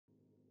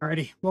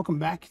Alrighty, welcome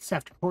back. It's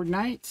after Horde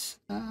Night.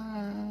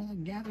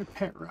 Gather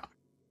pet rock.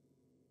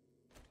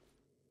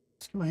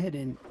 Let's go ahead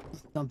and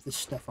dump this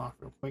stuff off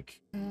real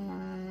quick.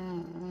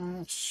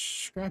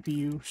 Scrappy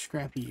you,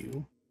 scrappy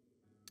you.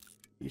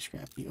 You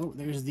scrappy. Oh,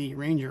 there's the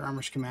Ranger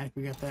armor schematic.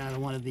 We got that out of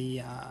one of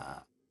the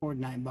Horde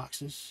Night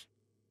boxes.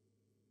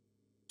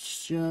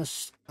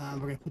 Just, we're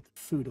gonna put the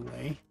food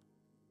away.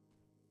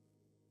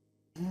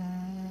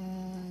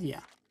 Yeah.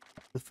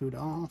 Put the food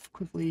off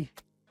quickly.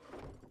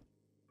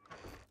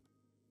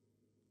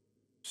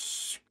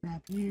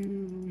 Scrap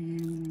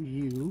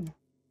you.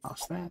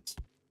 Toss that.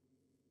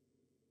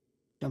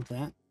 Dump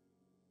that.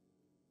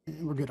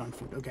 And we're good on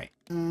food. Okay.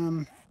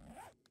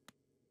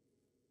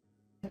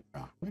 Pet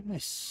rock. Where did I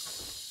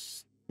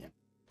yep.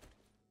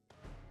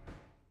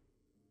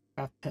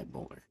 Craft pet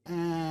boulder.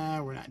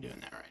 We're not doing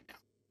that right now.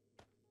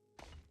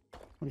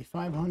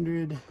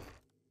 2,500.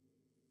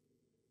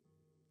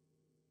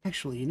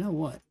 Actually, you know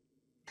what?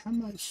 How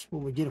much will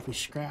we get if we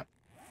scrap?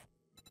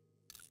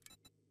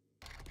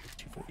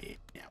 248.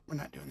 Yeah, we're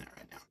not doing that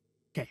right now.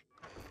 Okay.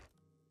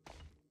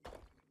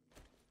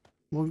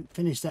 We'll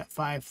finish that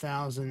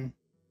 5,000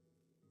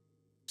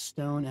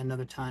 stone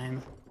another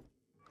time.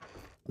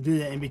 We'll do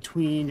that in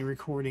between the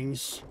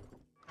recordings.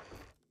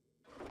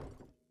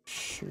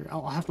 Sure.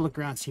 I'll have to look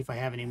around and see if I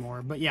have any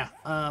more. But yeah,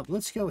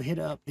 let's go hit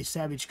up the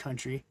Savage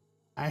Country.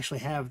 I actually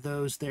have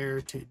those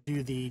there to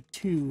do the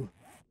 2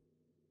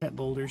 pet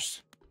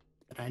boulders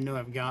that I know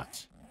I've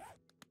got.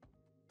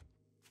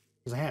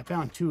 Because I have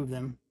found 2 of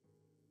them.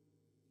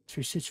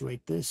 Let's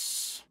resituate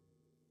this.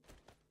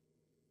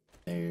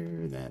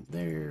 There, that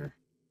there.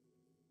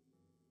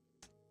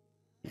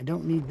 I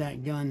don't need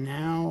that gun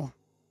now.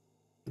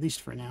 At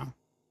least for now.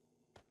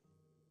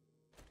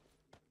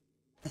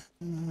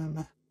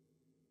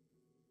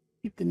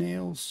 Keep the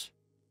nails.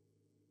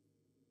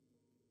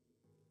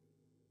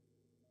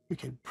 We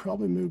could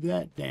probably move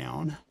that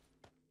down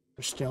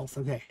for stealth.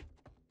 Okay.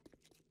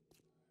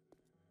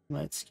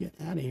 Let's get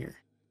out of here.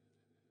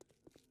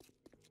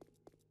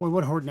 Boy,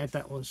 what a horde night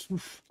that was.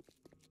 Oof.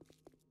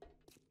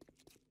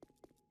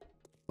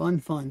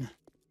 Fun.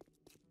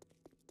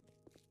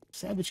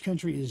 Savage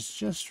Country is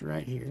just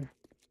right here.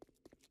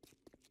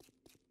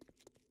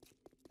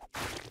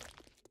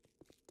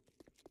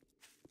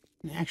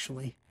 And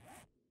actually,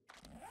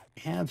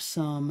 we have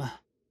some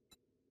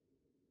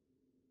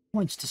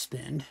points to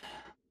spend.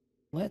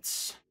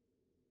 Let's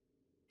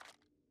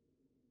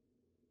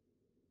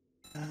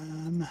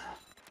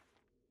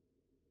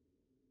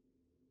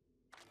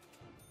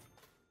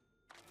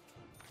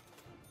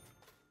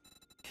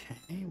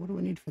okay, what do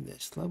we need for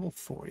this? Level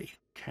 40.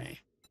 Okay.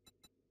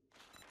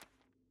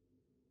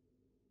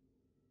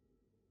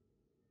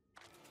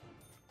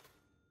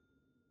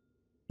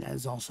 That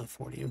is also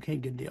 40. Okay,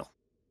 good deal.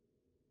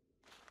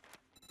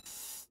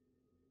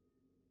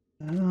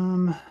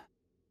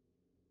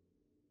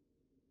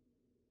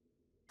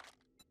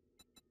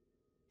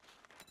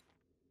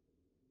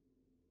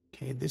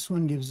 Okay, this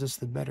one gives us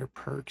the better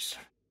perks,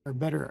 or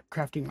better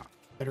crafting,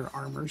 better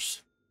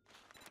armors.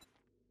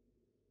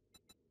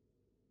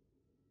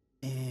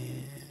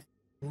 And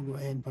we'll go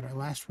ahead and put our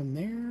last one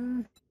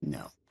there.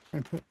 No, we're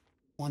going to put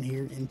one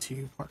here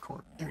into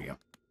parkour. There we go.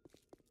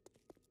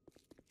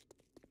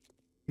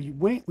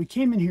 We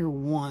came in here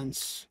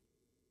once.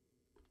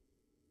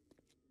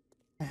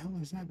 What the hell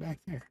is that back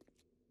there?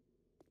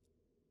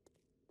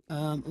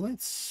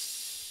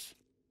 Let's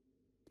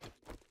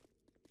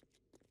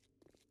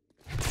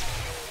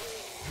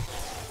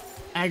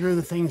aggro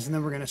the things and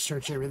then we're going to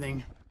search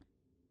everything.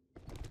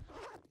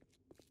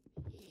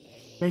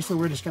 Basically,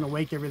 we're just going to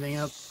wake everything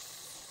up.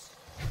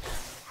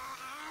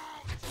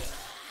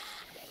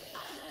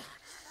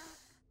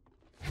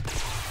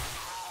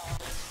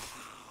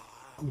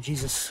 Oh,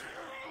 Jesus.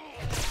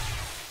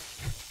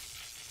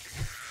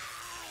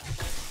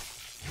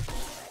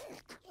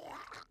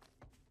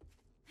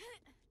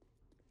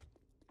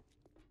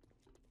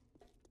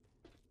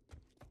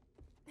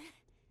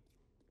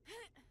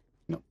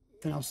 Nope,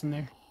 nothing else in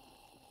there.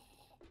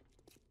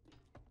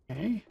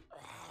 Okay.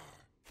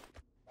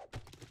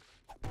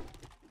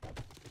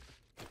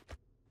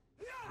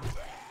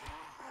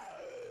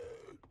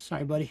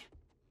 Sorry, buddy.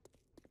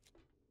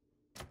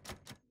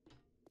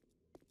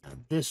 Now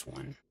this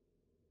one.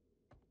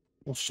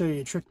 We'll show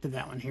you a trick to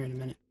that one here in a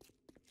minute.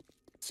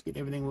 Let's get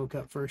everything woke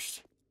up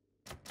first.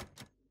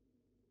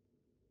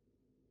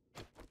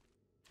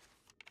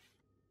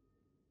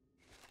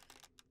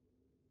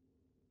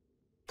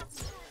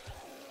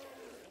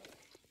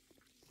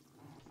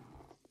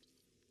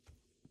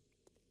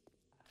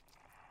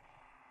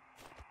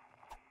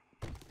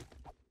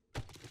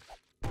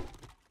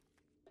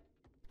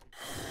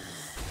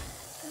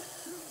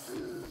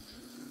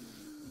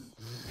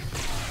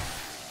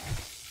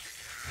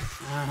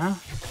 Uh-huh.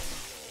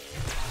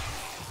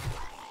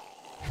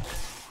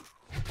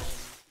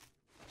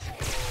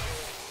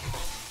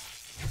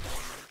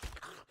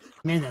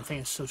 Man, that thing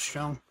is so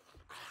strong.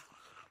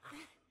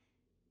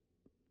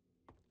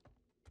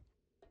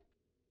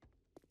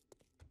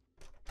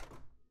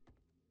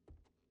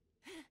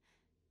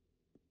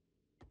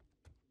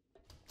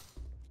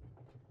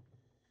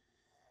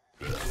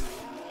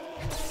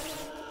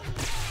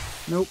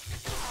 Nope.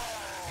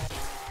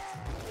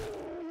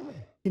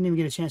 Didn't even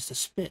get a chance to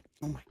spit.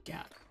 Oh my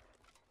god.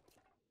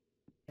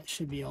 That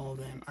should be all of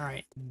them.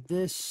 Alright,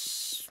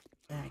 this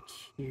back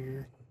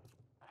here.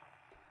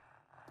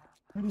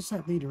 Where does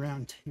that lead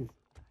around to?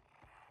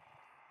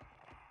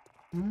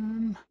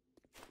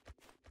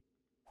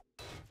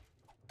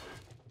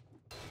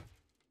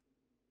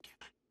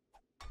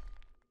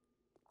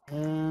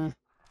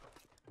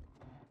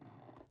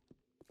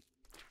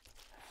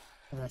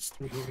 Oh, that's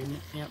through here, isn't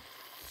it? Yep.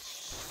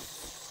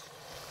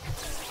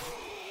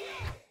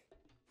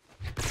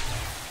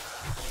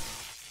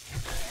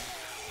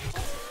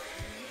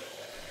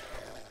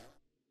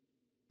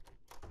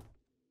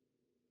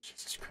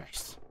 Jesus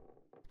Christ.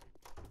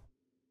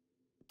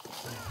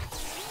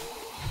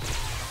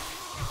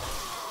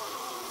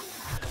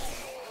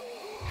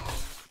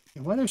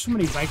 And why are there so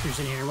many bikers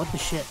in here? What the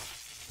shit?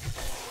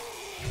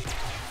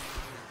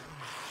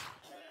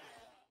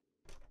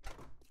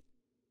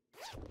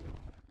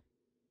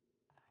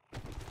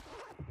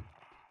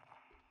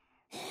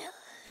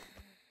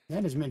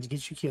 That is meant to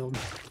get you killed.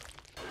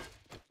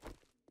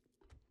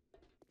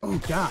 Oh,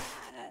 God.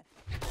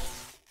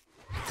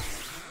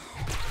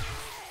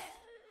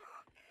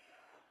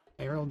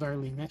 Errol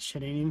Darling, that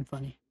shit ain't even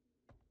funny.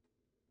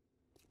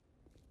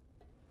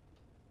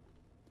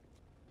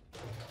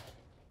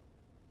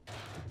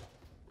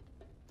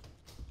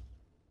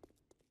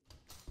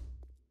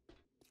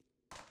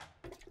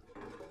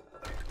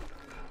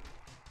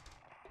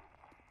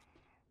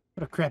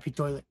 What a crappy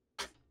toilet.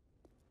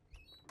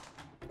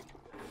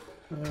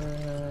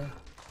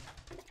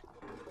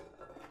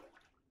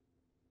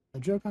 A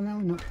joke on that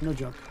one? No, no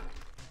joke.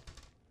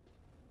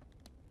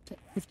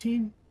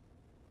 15?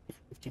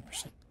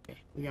 15%. Okay,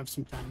 we have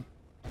some time.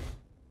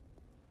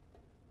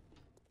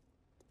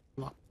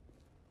 Lock.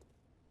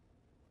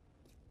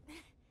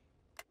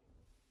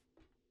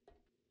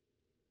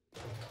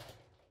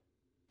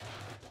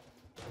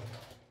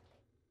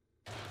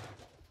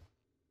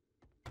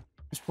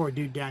 This poor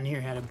dude down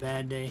here had a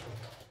bad day.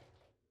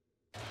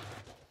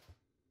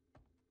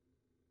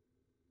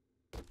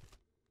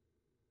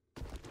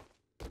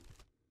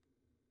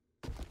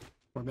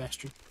 Poor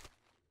bastard.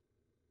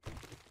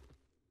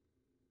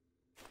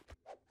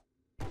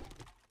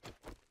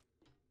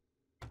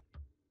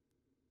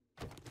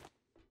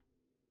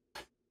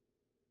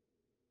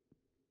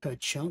 A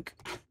chunk.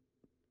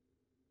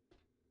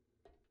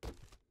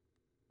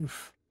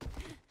 Oof.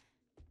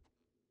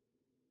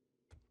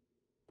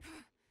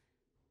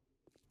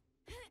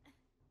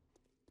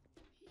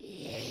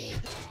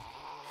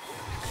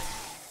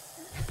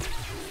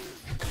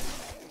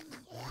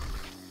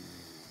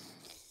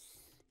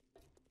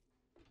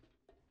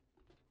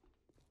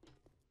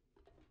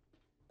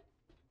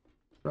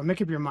 Bro,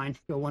 make up your mind.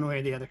 Go one way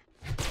or the other.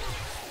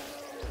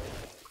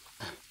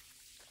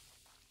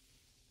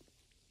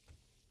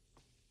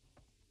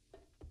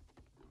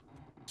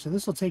 So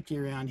this will take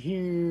you around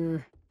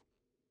here.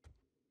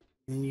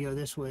 Then you go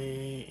this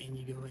way and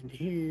you go into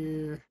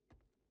here.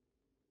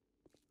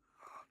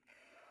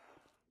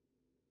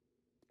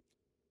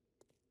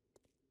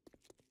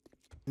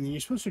 And then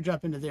you're supposed to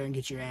drop into there and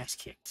get your ass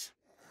kicked.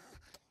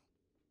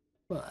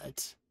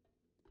 But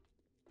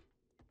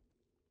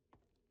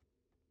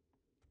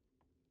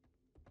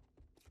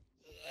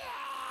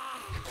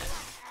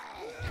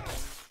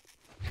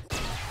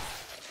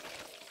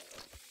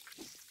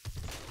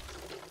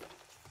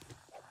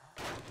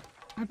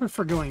I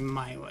prefer going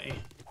my way.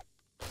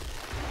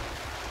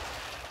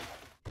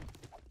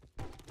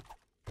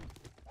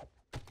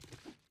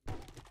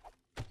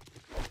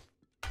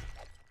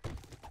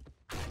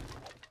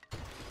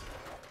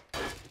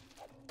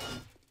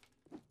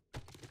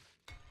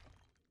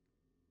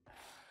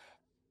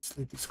 Let's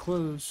leave these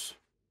closed.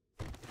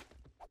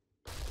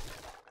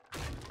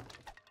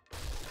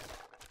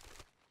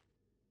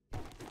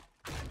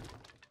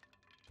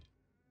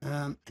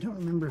 I don't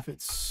remember if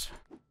it's...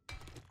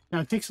 Now,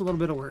 it takes a little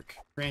bit of work,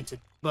 granted,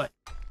 but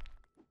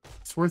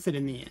it's worth it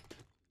in the end.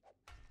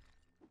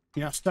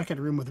 You're not stuck in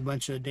a room with a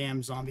bunch of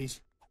damn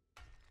zombies.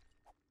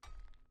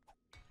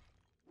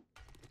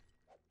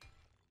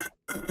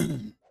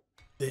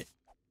 That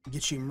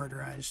gets you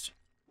murderized.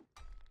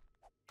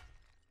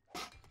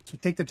 So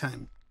take the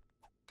time.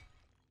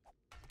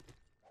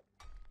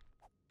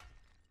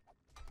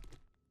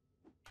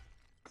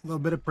 A little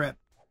bit of prep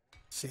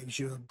saves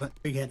you a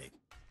big headache.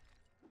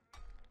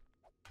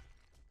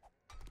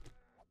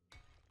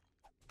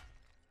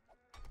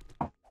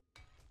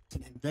 It's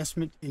an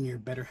investment in your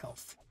better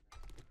health.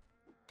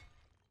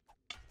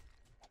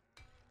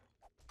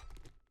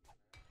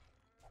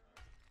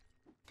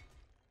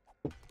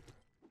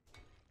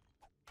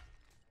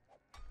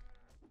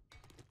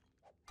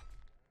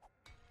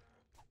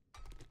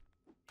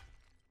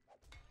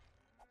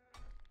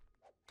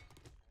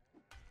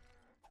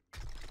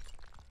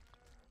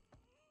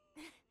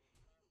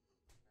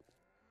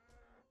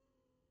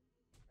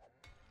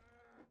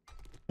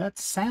 That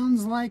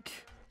sounds like...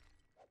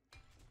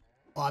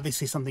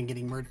 obviously something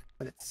getting murdered,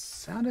 but it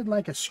sounded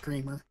like a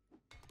screamer.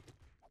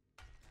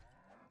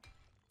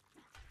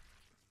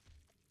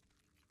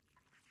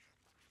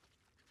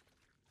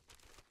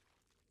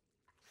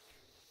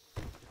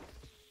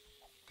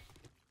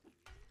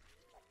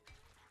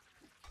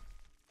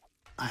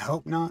 I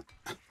hope not.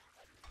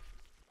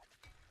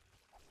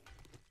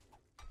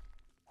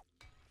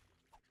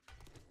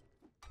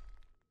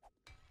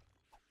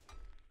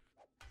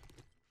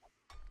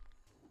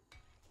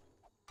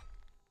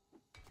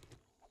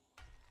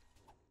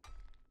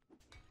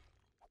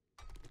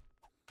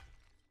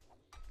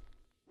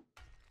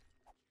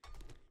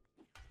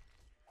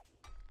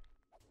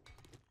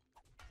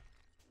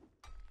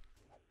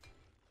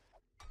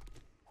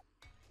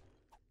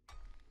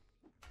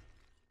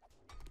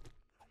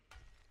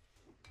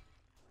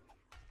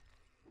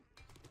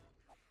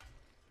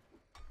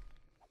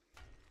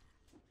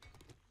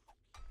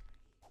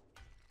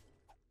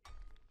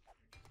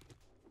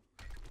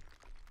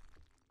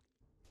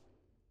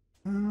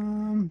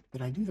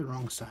 Did I do the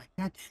wrong side?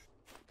 God damn.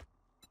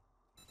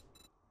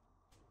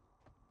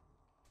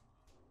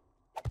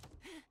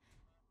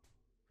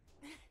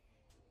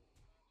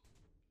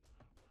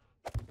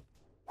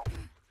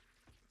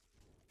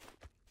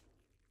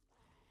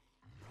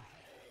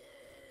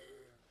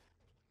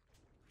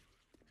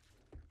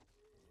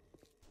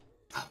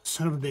 Oh,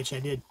 son of a bitch, I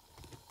did.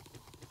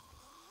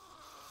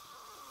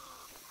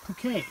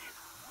 Okay.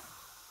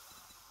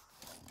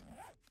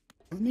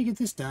 Let me get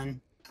this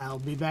done. I'll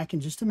be back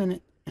in just a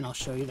minute, and I'll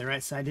show you the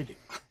right side to do.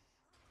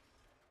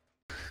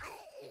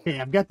 Okay,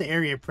 I've got the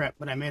area prepped,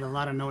 but I made a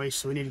lot of noise,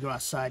 so we need to go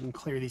outside and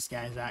clear these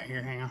guys out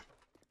here. Hang on.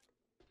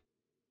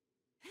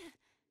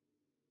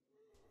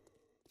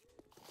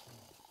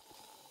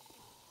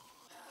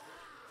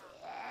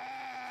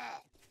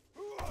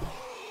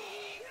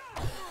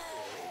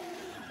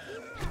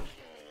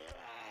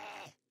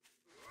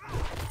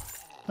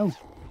 Oh.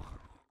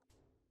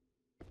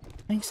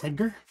 Thanks,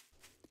 Edgar.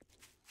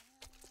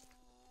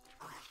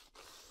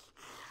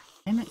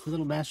 Damn it, you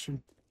little bastard.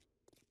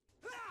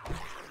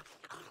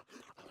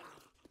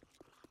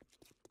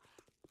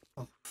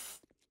 Oh.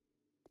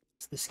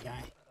 It's this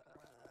guy.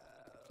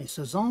 Okay,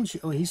 so as long as you...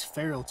 Oh, he's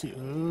feral, too.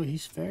 Oh,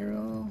 he's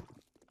feral.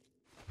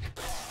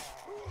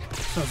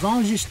 So as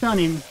long as you stun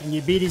him and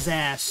you beat his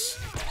ass,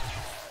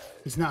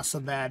 he's not so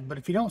bad. But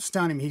if you don't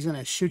stun him, he's going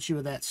to shoot you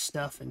with that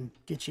stuff and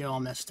get you all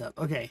messed up.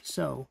 Okay,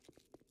 so...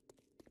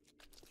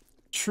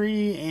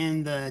 Tree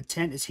and the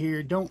tent is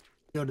here. Don't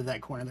go to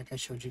that corner like I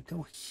showed you.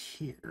 Go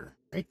here.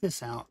 Break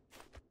this out.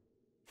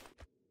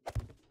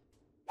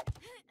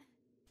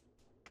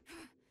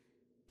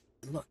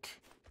 Look.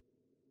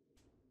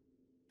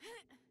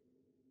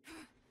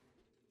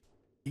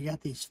 You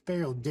got these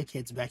feral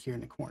dickheads back here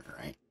in the corner,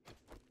 right?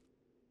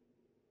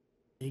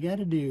 You got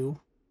to do...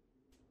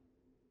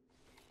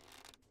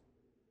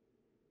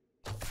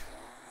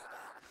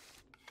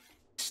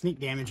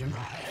 sneak damage them.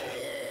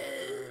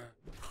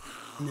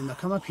 And then they'll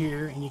come up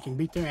here and you can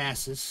beat their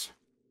asses.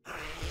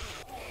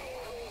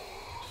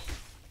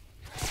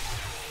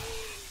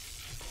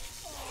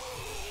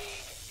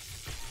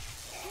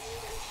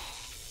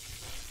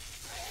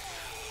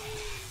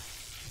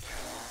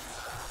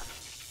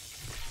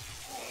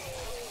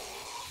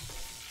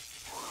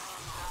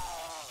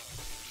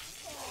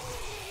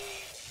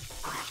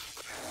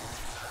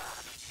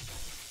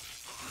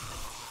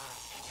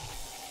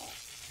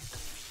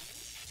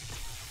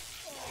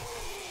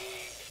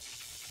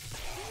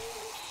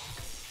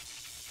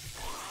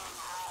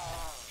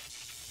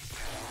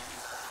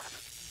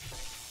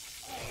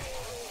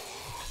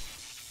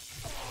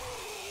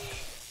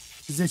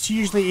 It's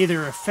usually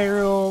either a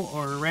feral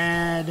or a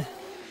rad.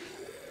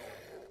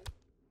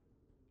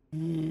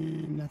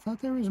 And I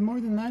thought there was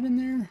more than that in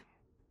there.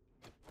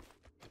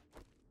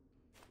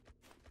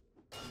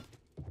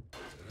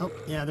 Oh,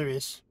 yeah, there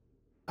is.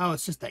 Oh,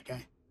 it's just that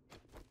guy.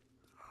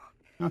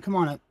 Oh, come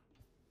on up.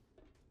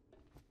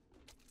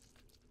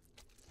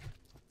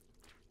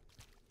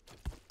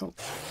 Oh.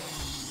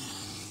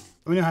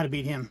 We know how to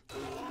beat him.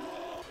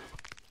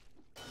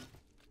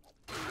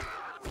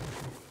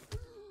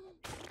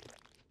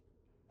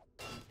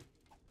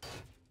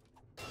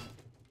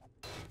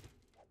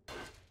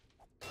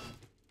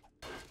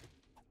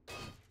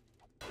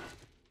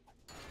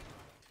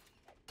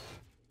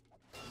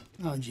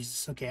 Oh,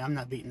 Jesus. Okay, I'm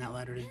not beating that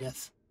ladder to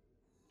death.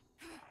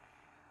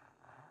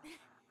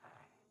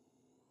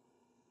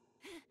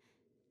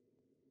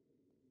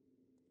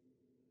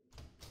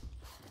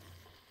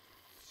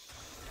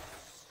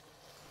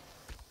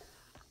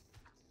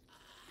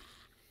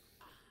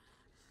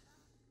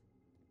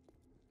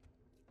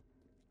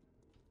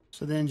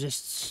 So then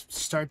just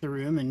start the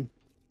room and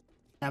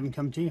have them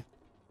come to you.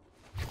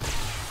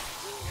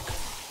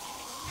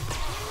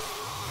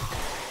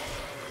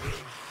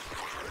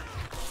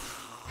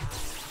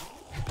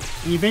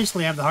 And you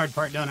basically have the hard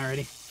part done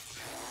already.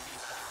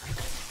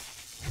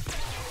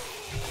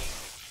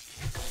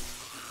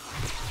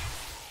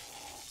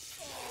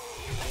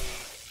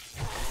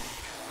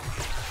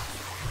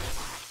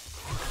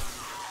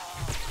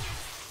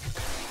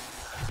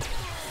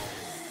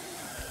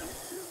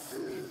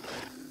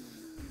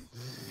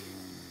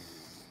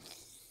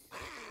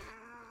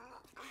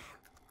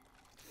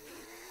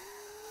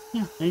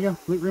 Yeah, there you go.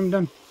 Loot room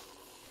done.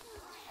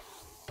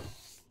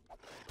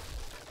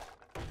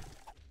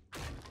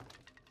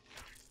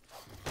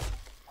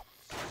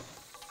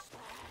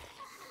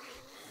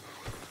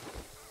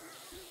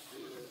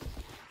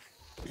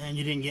 And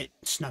you didn't get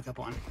snuck up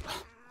on.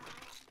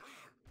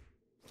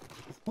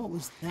 What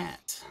was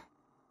that?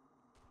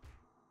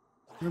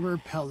 Rubber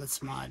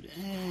pellets mod.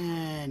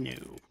 No.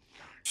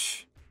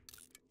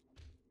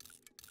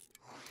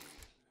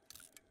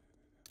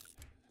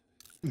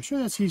 I'm sure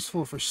that's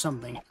useful for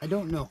something. I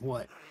don't know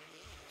what.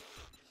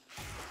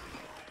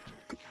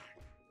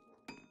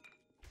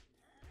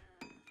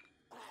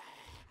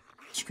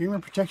 Screamer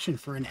protection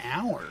for an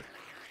hour.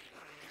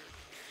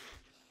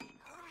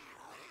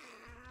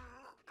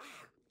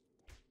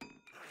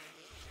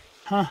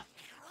 Huh.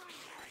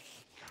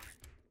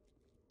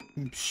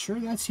 I'm sure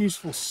that's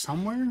useful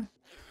somewhere.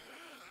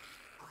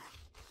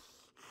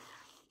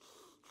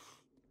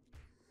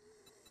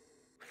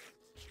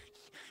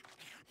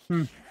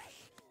 Hmm.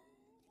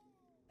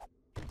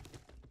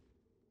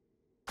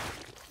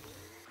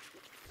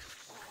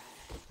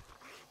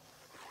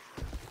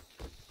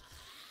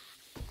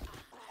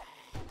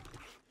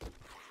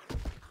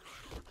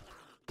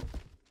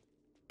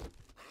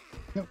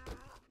 Nope.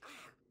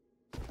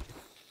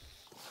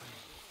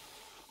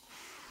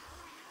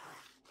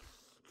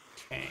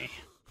 Okay.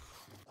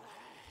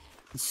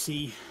 Let's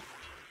see.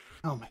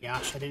 Oh my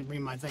gosh, I didn't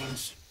bring my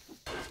things.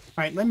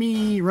 Alright, let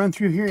me run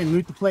through here and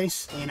loot the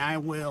place, and I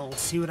will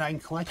see what I can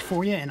collect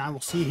for you, and I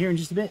will see you here in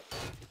just a bit.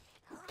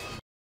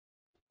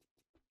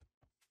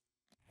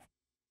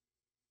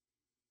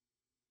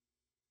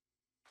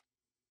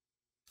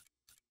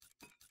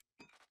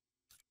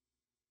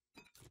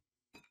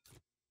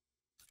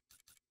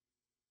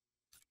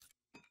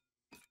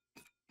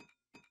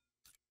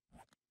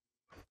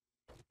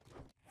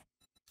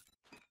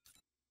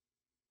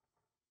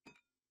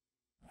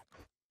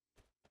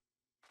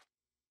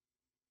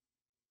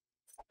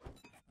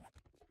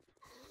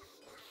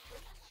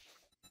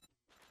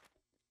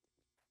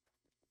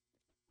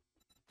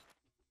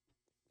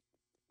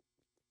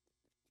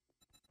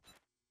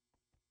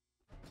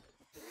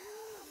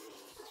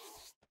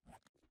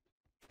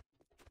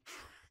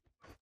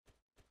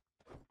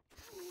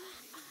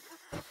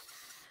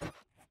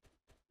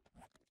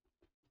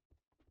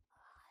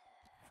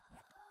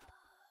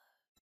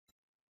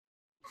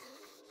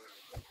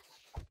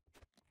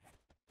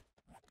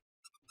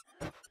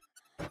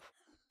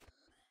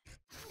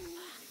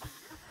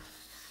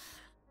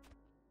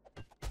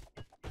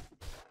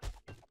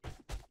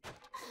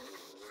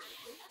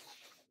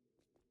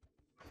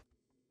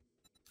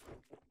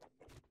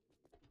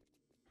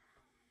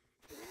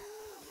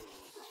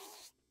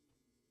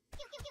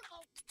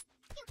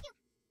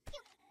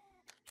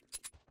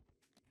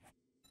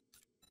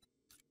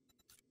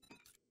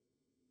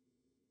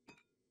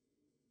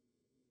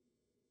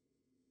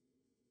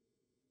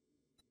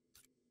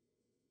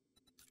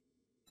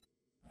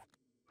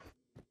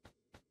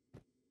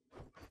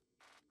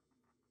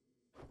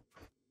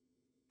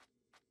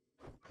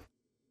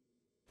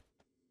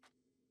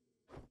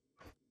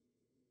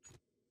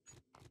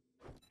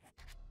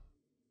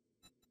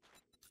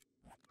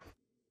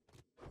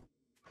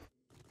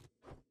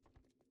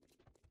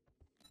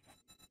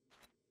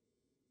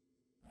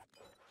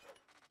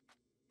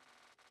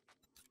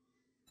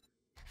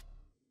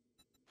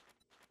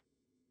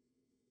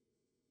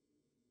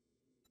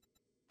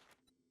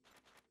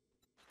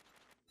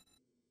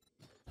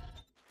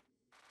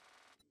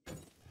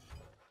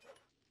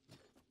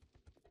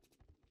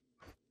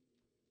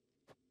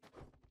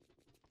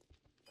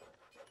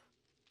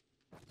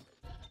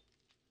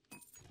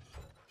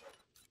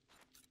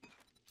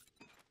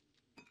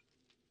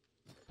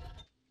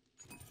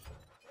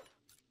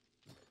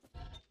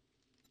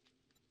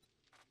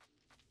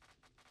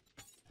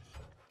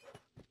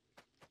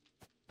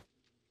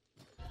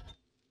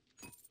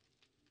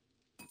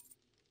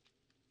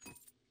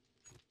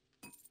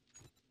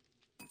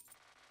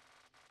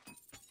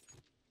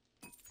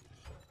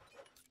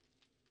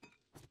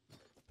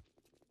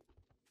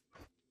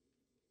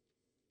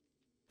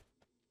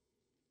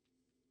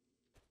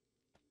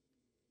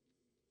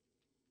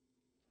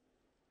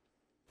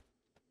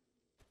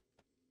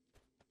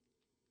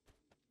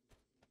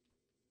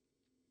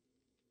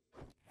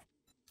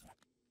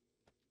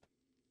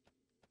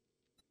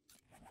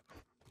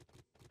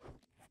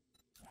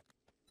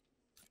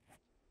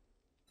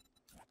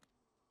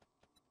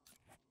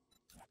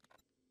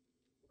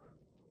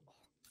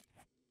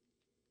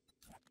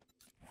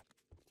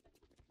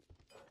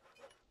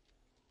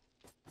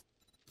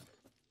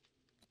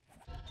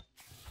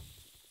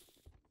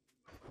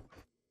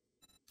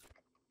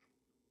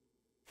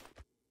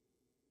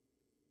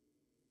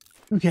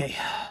 Okay.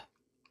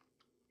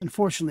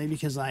 Unfortunately,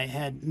 because I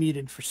had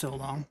muted for so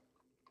long,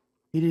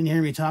 you didn't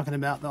hear me talking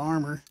about the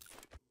armor.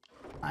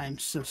 I'm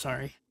so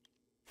sorry.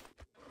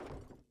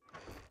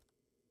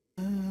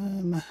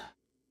 Don't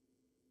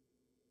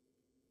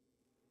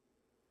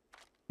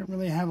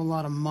really have a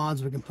lot of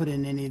mods we can put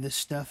in any of this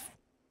stuff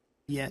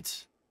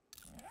yet.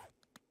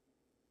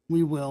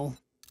 We will.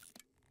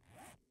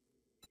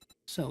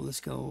 So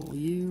let's go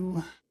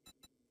you.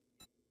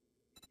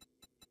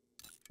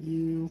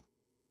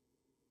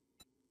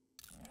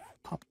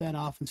 Pop that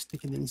off and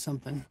stick it in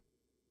something.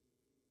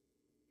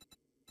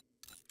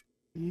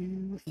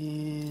 You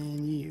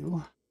and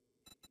you.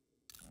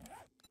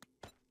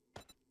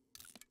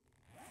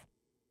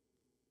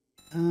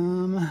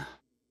 I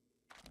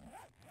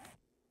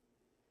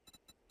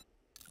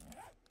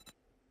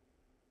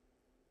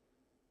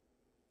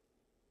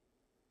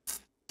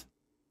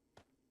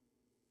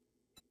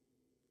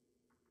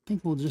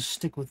think we'll just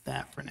stick with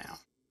that for now.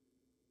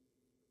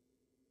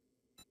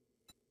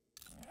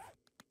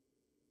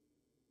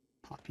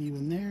 Pop you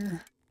in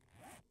there.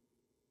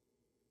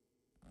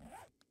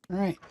 All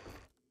right.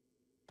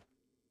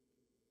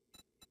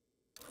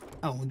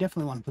 Oh, we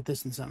definitely want to put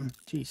this in something.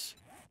 Jeez.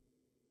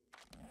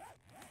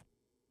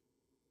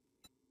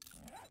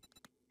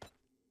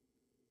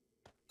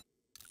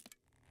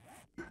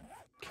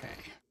 Okay.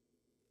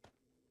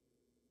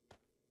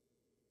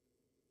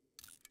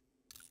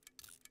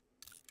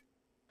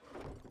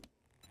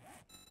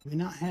 Do we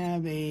not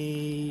have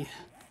a...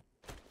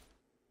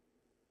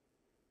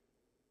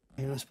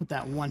 Okay, let's put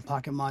that one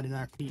pocket mod in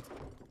our feet.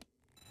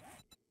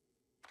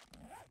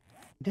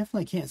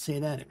 Definitely can't say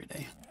that every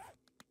day.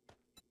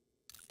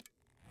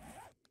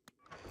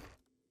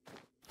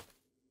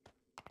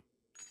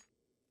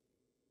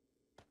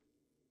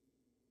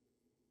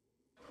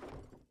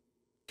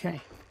 Okay.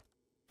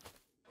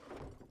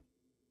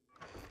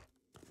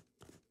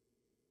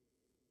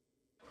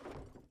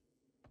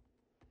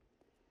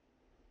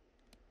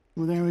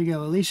 Well, there we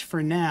go. At least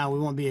for now, we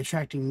won't be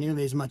attracting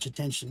nearly as much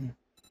attention.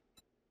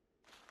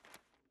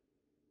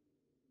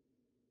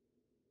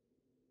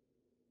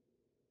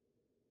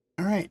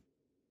 All right.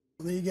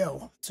 Well, there you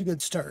go. It's a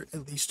good start,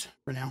 at least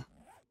for now.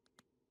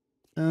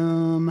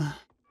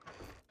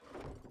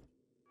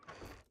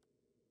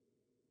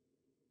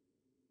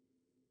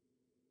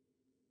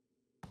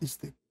 Is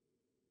the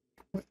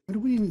what do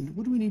we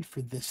need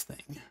for this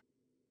thing?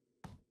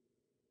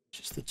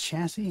 Just the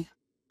chassis?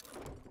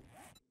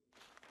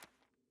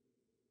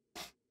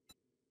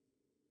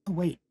 Oh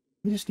wait,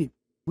 we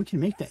can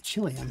make that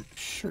chili, I'm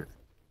sure.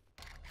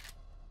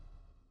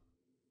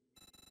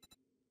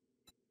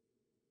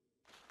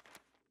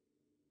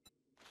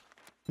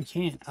 We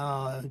can't.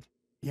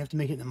 You have to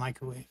make it in the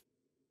microwave.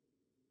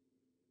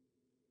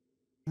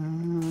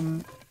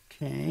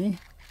 Okay.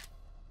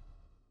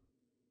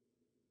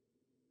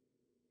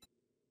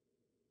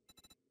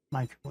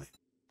 Microwave.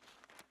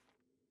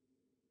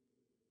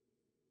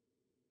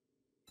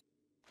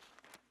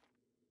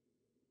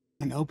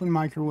 An open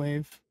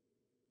microwave.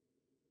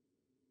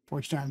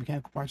 Forged iron,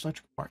 mechanical parts,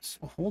 electrical parts.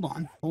 Well, hold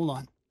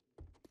on.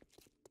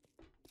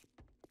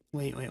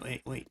 Wait.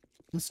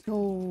 Let's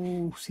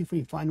go see if we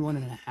can find one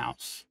in a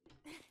house.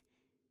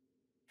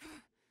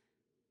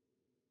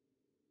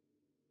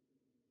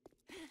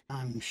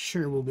 I'm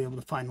sure we'll be able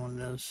to find one of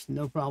those.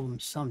 No problem,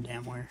 some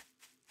damn where.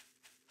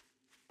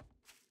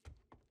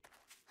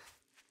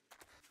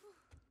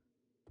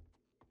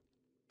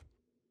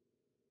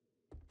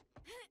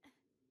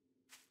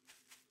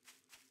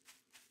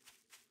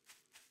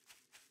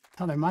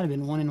 Oh, there might have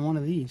been one in one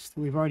of these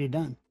that we've already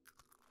done.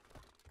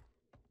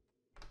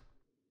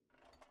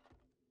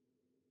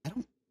 I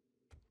don't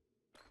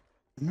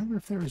remember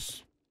if there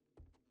was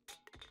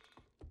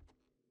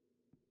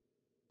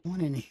one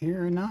in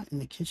here or not in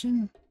the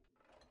kitchen.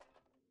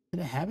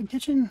 Did it have a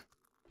kitchen?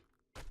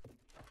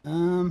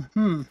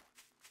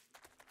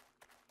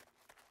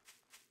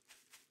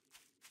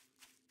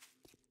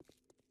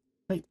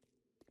 Wait.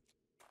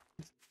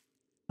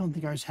 I don't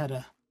think ours had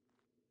a...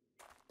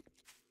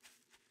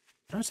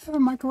 Did ours have a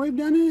microwave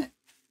down in it?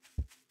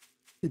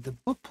 Did the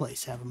book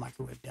place have a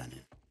microwave down in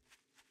it?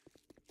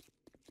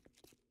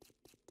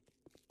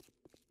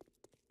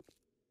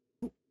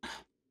 Oh,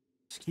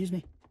 excuse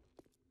me.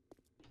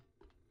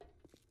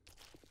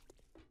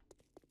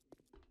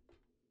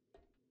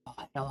 Oh,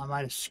 hell, I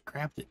might have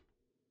scrapped it.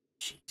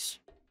 Jeez.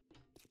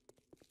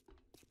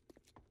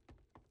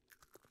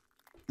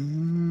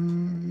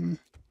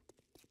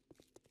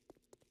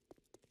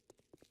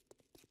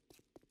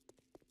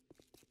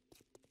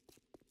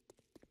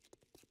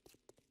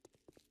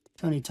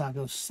 Tony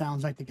Taco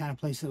sounds like the kind of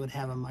place that would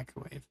have a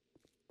microwave.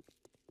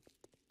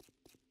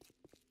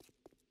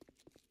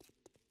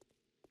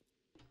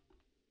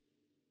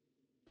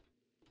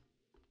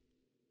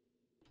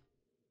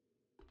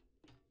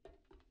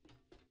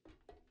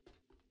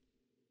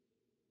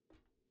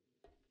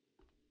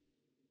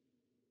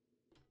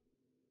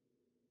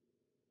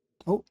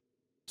 Oh,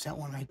 is that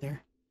one right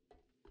there?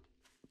 I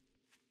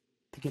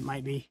think it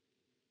might be.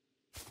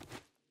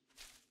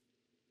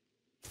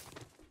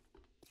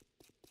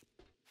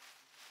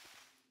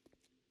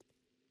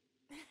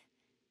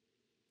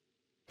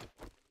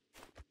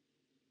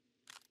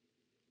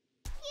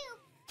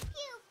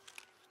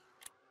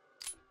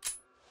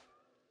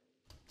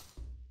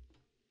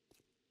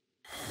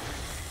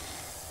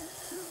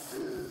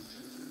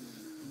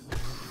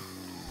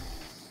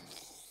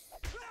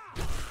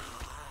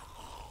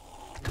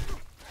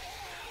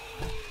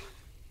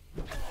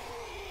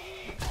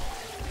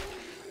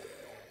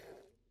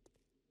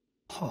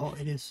 Oh,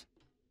 it is.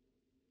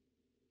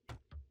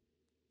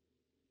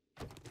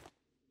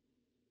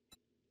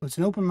 Well, it's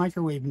an open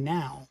microwave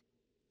now.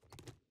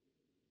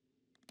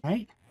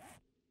 Right?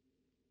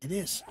 It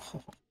is.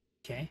 Oh,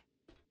 okay.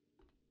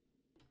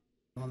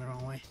 Going the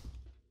wrong way.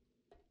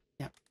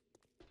 Yep.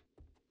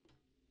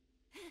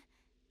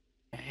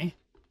 Okay.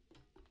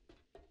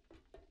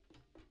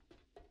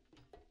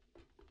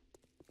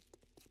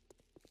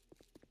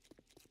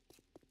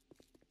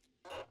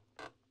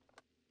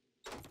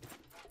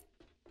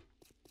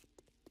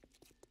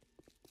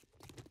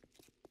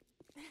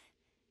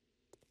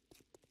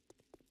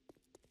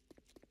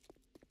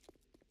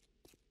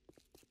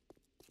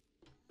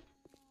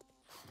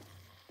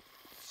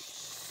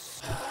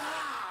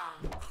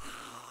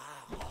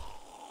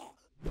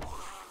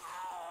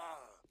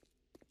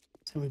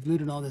 So we've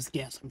looted all this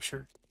gas, I'm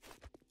sure.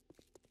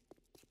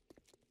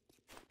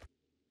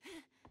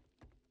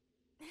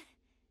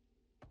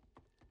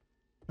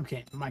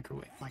 Okay,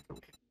 microwave.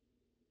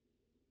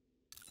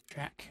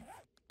 Track.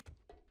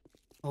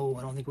 Oh,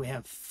 I don't think we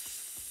have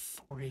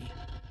 40.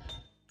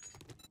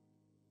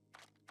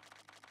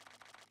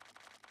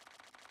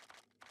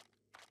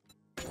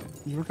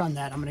 You work on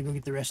that. I'm gonna go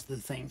get the rest of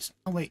the things.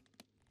 Oh wait.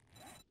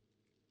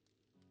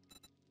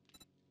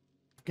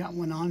 I've got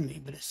one on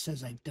me, but it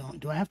says I don't.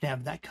 Do I have to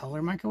have that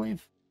color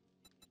microwave?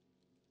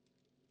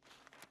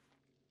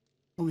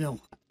 Oh no.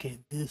 Okay,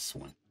 this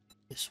one.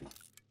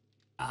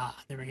 Ah,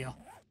 there we go.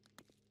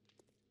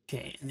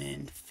 Okay, and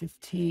then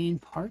 15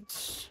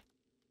 parts.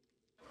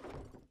 I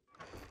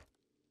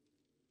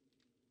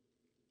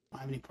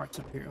don't have any parts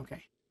up here.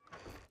 Okay.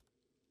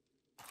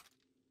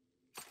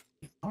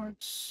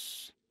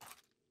 Parts.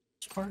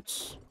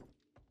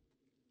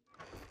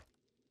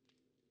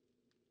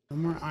 No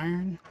more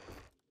iron.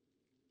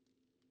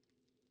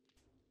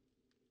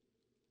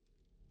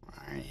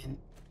 And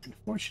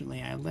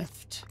unfortunately, I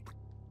left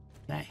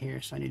that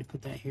here, so I need to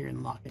put that here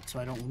and lock it so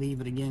I don't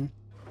leave it again.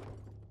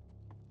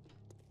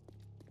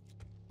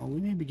 Well, we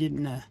may be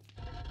getting a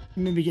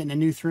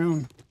new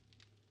throne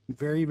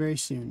very, very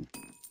soon.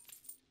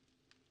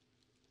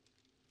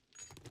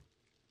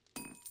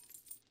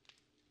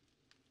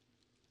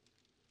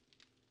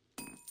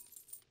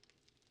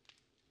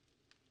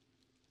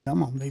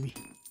 Come on, baby.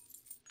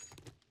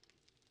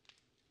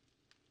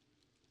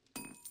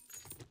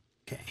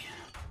 Okay.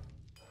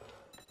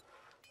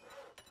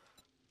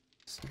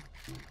 So,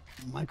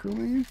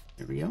 microwave.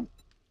 There we go.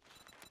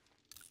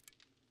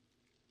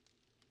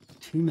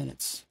 2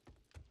 minutes.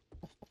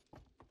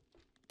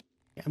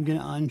 I'm going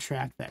to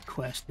untrack that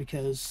quest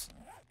because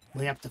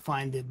we have to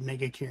find the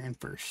Mega Karen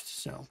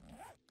first. So,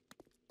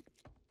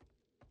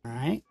 all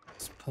right,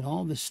 let's put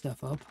all this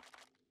stuff up.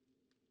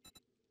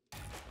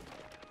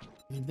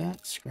 Need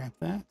that, scrap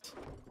that.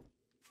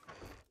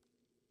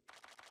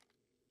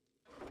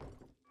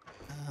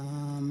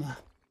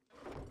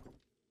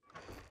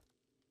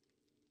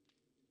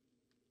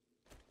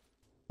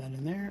 That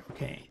in there.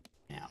 Okay,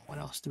 now what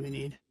else do we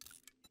need?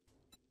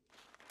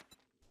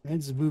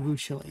 RedDaBoo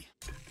chili.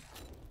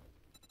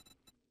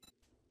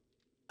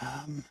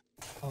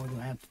 Oh, do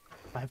I have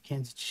 5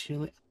 cans of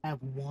chili? I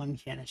have 1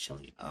 can of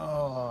chili.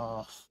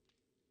 Oh,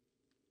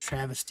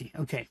 travesty.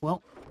 Okay,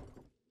 well,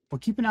 we'll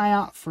keep an eye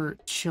out for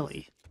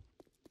chili.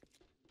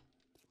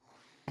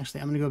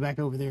 Actually, I'm going to go back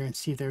over there and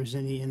see if there's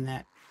any in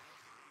that.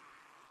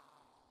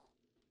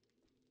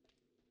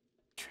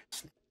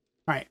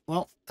 All right,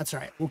 well, that's all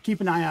right. We'll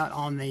keep an eye out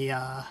on the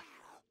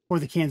for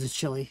the cans of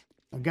chili.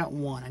 I've got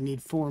 1. I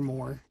need 4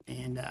 more,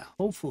 and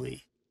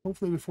hopefully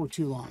before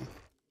too long,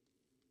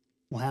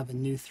 we'll have a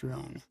new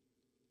throne.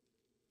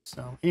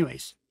 So,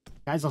 anyways,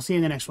 guys, I'll see you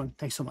in the next one.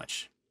 Thanks so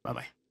much.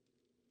 Bye-bye.